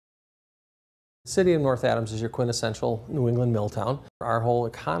The city of North Adams is your quintessential New England mill town. Our whole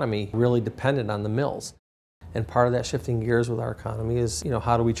economy really depended on the mills. And part of that shifting gears with our economy is,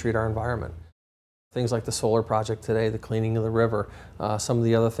 how do we treat our environment? Things like the solar project today, the cleaning of the river, some of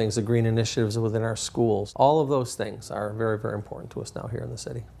the other things, the green initiatives within our schools. All of those things are very, very important to us now here in the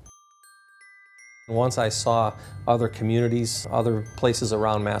city. Once I saw other communities, other places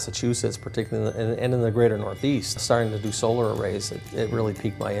around Massachusetts, particularly and in the greater Northeast, starting to do solar arrays, it really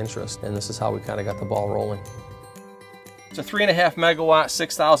piqued my interest, and this is how we kind of got the ball rolling. It's a 3.5 megawatt,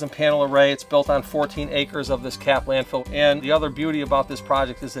 6,000 panel array. It's built on 14 acres of this capped landfill, and the other beauty about this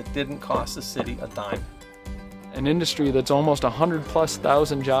project is it didn't cost the city a dime. An industry that's almost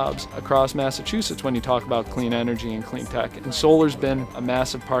 100,000+ jobs across Massachusetts when you talk about clean energy and clean tech. And solar's been a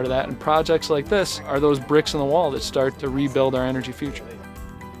massive part of that, and projects like this are those bricks in the wall that start to rebuild our energy future.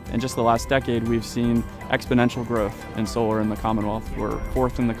 In just the last decade, we've seen exponential growth in solar in the Commonwealth. We're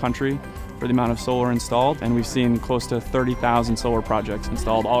 4th in the country for the amount of solar installed, and we've seen close to 30,000 solar projects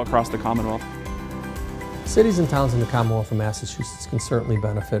installed all across the Commonwealth. Cities and towns in the Commonwealth of Massachusetts can certainly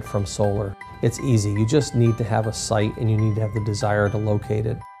benefit from solar. It's easy. You just need to have a site and you need to have the desire to locate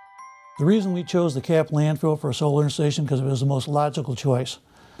it. The reason we chose the capped landfill for a solar installation because it was the most logical choice.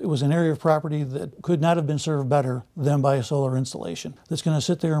 It was an area of property that could not have been served better than by a solar installation. That's going to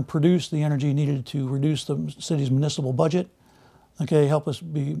sit there and produce the energy needed to reduce the city's municipal budget, help us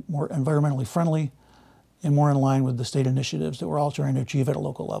be more environmentally friendly and more in line with the state initiatives that we're all trying to achieve at a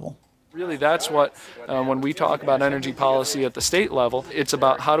local level. Really, that's what, when we talk about energy policy at the state level, it's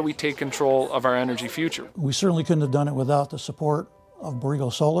about how do we take control of our energy future. We certainly couldn't have done it without the support of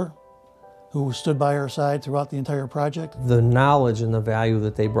Borrego Solar, who stood by our side throughout the entire project. The knowledge and the value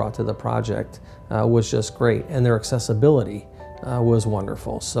that they brought to the project was just great, and their accessibility was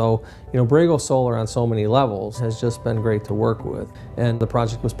wonderful. So, Borrego Solar on so many levels has just been great to work with. And the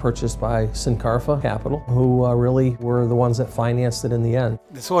project was purchased by Sincarfa Capital, who really were the ones that financed it in the end.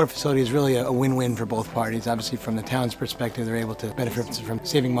 The solar facility is really a win-win for both parties. Obviously, from the town's perspective, they're able to benefit from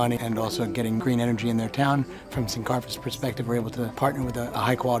saving money and also getting green energy in their town. From Sincarfa's perspective, we're able to partner with a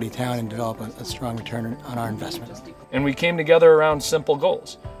high-quality town and develop a strong return on our investment. And we came together around simple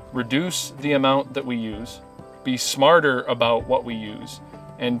goals. Reduce the amount that we use, be smarter about what we use,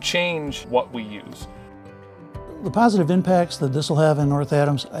 and change what we use. The positive impacts that this will have in North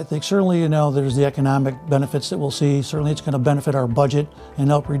Adams, I think certainly, there's the economic benefits that we'll see. Certainly it's going to benefit our budget and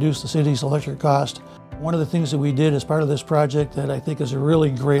help reduce the city's electric cost. One of the things that we did as part of this project that I think is a really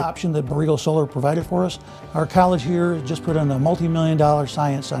great option that Borrego Solar provided for us, our college here just put in a multi-million-dollar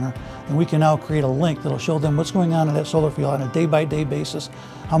science center, and we can now create a link that'll show them what's going on in that solar field on a day-by-day basis,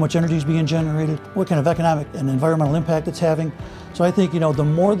 how much energy is being generated, what kind of economic and environmental impact it's having. So I think, the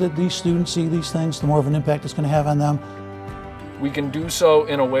more that these students see these things, the more of an impact it's going to have on them. We can do so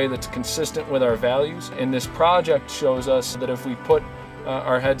in a way that's consistent with our values, and this project shows us that if we put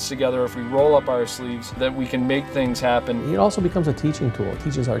our heads together, if we roll up our sleeves, that we can make things happen. It also becomes a teaching tool. It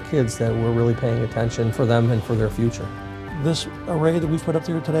teaches our kids that we're really paying attention for them and for their future. This array that we've put up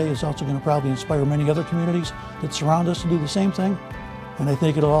there today is also going to probably inspire many other communities that surround us to do the same thing. And I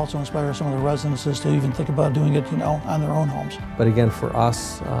think it'll also inspire some of the residences to even think about doing it, on their own homes. But again, for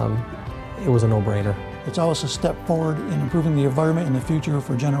us, it was a no-brainer. It's always a step forward in improving the environment in the future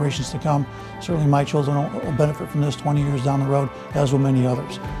for generations to come. Certainly my children will benefit from this 20 years down the road, as will many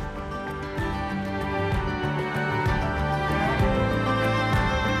others.